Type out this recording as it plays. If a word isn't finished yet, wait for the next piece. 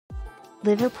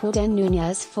Liverpool Darwin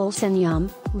Nunez full Senyum,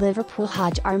 Liverpool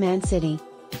Hajar Man City.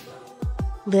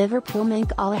 Liverpool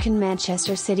mengalahkan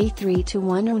Manchester City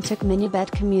 3-1 untuk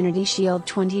menyabet Community Shield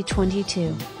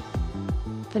 2022.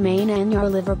 Pemain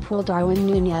anyar Liverpool Darwin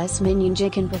Nunez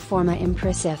menunjukkan performa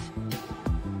impresif.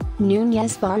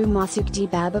 Nunez baru masuk di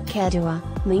babak kedua,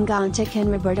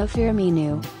 menggantikan Roberto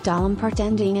Firmino, dalam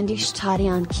pertandingan di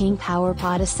Stadion King Power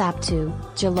pada Sabtu,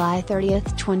 July 30,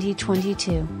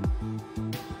 2022.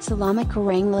 Selama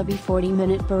kurang lebih 40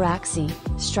 menit beraksi,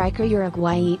 striker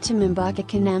Uruguay itu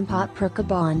membukakan 4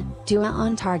 percobaan, 2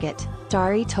 on target,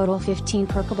 dari total 15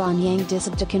 percobaan yang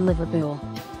disabdakan Liverpool.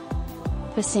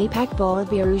 Pesepak bola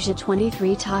berusia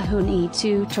 23 tahun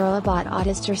itu terlibat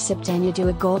atas terciptanya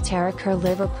 2 gol terakhir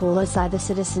Liverpool usai the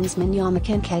Citizens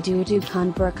menyamakan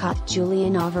kedudukan berkat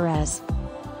Julian Alvarez.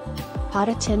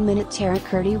 Pada 10 menit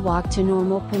terakhir di waktu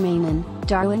normal permainan,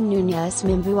 Darwin Nunez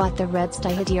membuat the Reds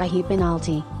dihadiahi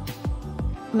penalti.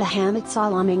 Mohamed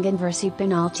Salah mengonversi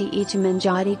penalti itu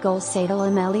menjadi gol setelah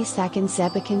melisahkan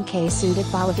sepakan ke sudut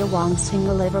bawah gawang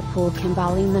sehingga Liverpool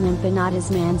kembali menang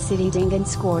atas Man City dengan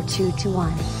skor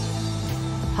 2-1.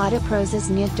 Pada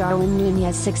prosesnya Darwin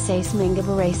Nunez sukses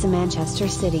mengeberasi Manchester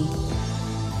City.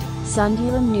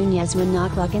 Sunderland Nunez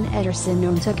menaklukkan Ederson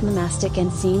untuk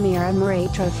memastikan si merah meraih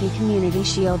trofi Community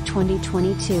Shield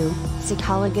 2022,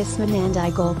 sekaligus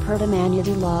menandai gol pertamanya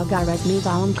di laga resmi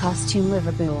dalam kostum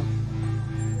Liverpool.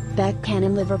 Back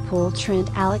kanan Liverpool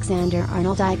Trent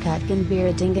Alexander-Arnold ikutkan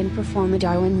bira dengan performa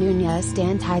Darwin Nunez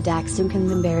dan tidak sungkan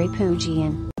memberi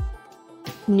pujian.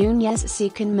 Nunez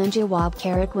seakan menjawab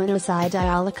keraguan usai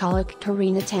dialog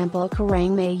karena tampil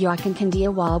kurang meyakinkan di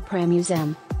awal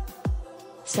pramusim.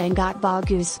 Sangat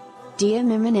bagus. Dia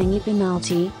memenangi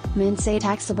penalti,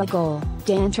 mencetak sebuah gol,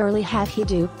 dan terlihat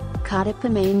hidup, kata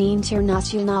pemain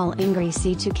internasional Inggris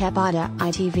itu kepada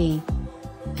ITV.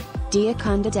 Dia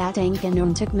kandidatkan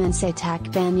untuk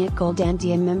mencetak banyak gol dan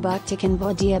dia membuktikan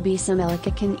bahwa dia bisa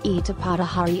melakukan itu pada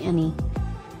hari ini.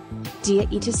 Dia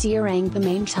itu seorang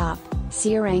pemain top,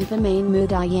 seorang pemain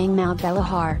muda yang mau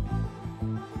belajar.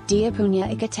 Dia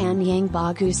punya ikatan yang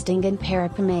bagus dengan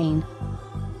para pemain.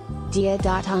 Dia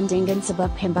datang dengan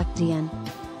sebuah pembuktian.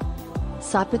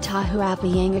 Siapa tahu apa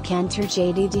yang akan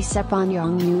terjadi di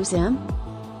sepanjang musim?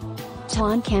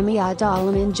 Tuan kami adalah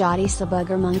menjadi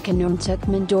sebagai mungkin untuk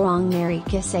mendorong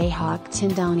mereka sehak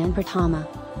tendangan pertama.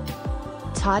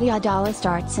 Tadi adalah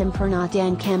start sempurna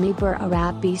dan kami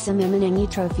berharap bisa memenangi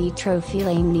trofi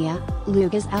lainnya,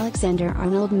 Lucas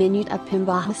Alexander-Arnold menit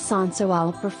pembahasan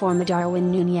soal performa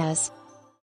Darwin Nunez.